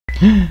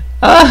So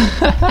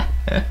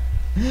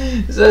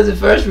the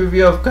first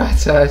review of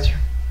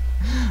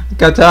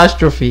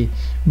Catastrophe,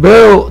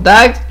 bro.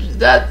 That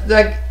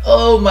like,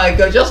 oh my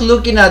god! Just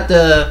looking at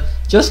the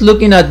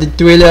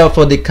trailer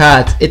for the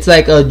cat, it's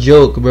like a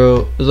joke,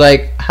 bro. It's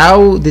like,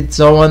 how did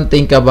someone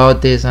think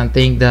about this and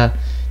think that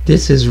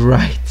this is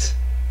right?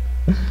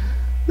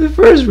 The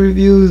first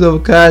reviews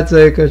of Cats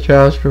are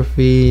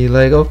Catastrophe.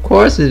 Like, of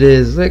course it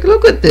is. Like,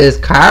 look at this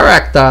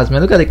characters,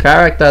 man. Look at the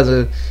characters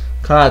of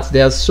Cats.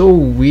 They are so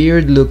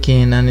weird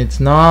looking, and it's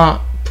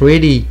not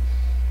pretty.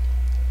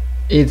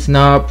 It's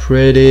not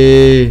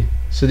pretty.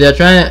 So they're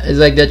trying. It's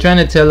like they're trying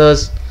to tell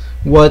us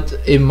what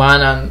a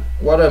man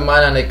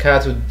and a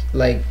cat would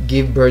like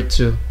give birth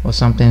to or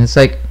something. It's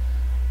like,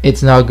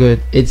 it's not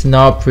good. It's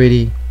not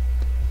pretty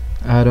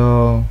at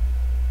all.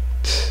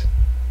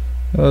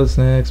 What's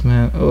next,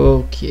 man?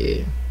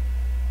 Okay,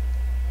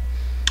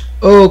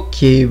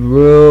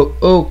 bro.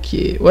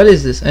 Okay, what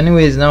is this?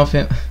 Anyways, now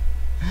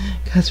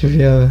Cats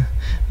review.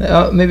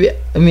 Maybe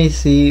let me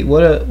see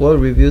what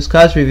reviews.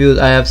 Cats reviews.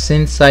 I have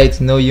seen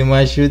sites no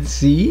human should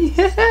see.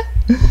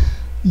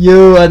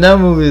 Yo, and that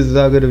movie is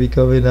not gonna be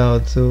coming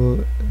out.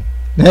 So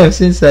I have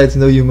seen sites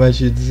no human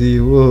should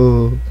see.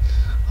 Whoa,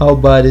 how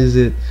bad is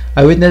it?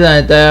 I witnessed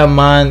an entire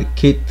man,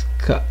 kit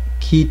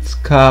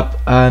cap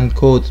and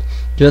coat,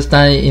 just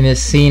standing in a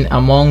scene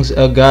amongst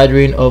a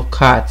gathering of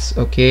cats.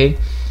 Okay,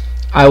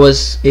 I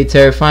was a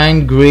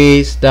terrifying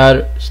grey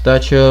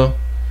statue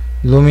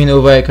looming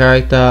over a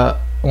character,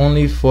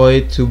 only for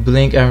it to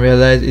blink and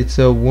realize it's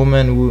a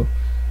woman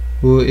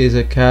who is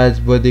a cat,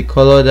 but they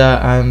colored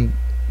her and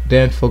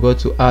then forgot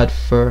to add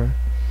fur.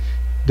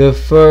 The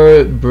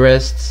fur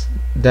breasts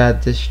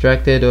that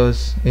distracted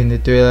us in the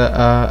trailer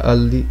are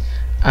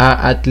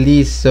at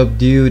least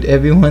subdued.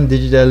 Everyone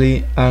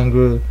digitally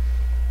agronous,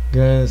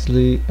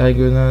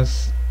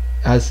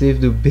 as if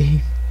the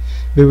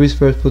baby's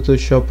first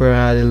photoshopper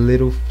had a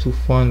little too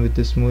fun with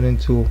the smoothing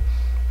tool.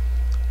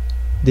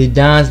 They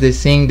dance, they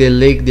sing, they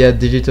lick their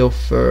digital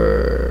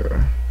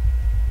fur.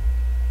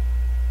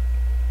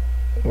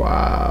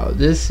 Wow,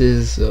 this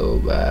is so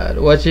bad.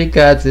 Watching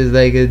Cats is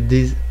like a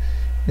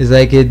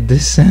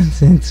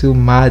descent into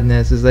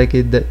madness. It's like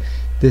a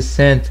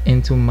descent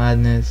into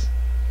madness.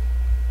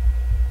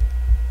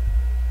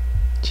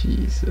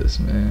 Jesus,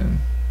 man.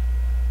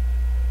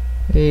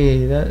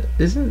 Hey,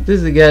 this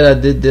is the guy that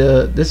did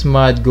this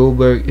Matt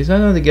Goldberg. Is that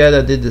not the guy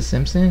that did The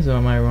Simpsons, or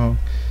am I wrong?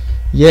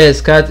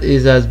 Yes, Cat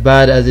is as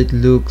bad as it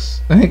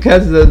looks.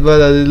 Cat is as bad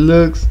as it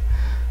looks.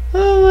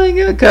 Oh my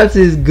god, Cat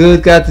is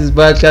good, Cat is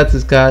bad, Cat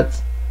is Cat.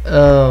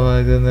 Oh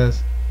my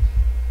goodness.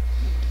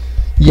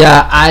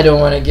 Yeah, I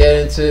don't want to get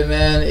into it,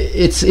 man.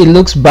 It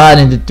looks bad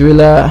in the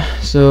thriller.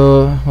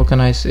 So what can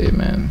I say,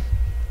 man?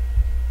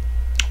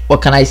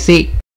 What can I say?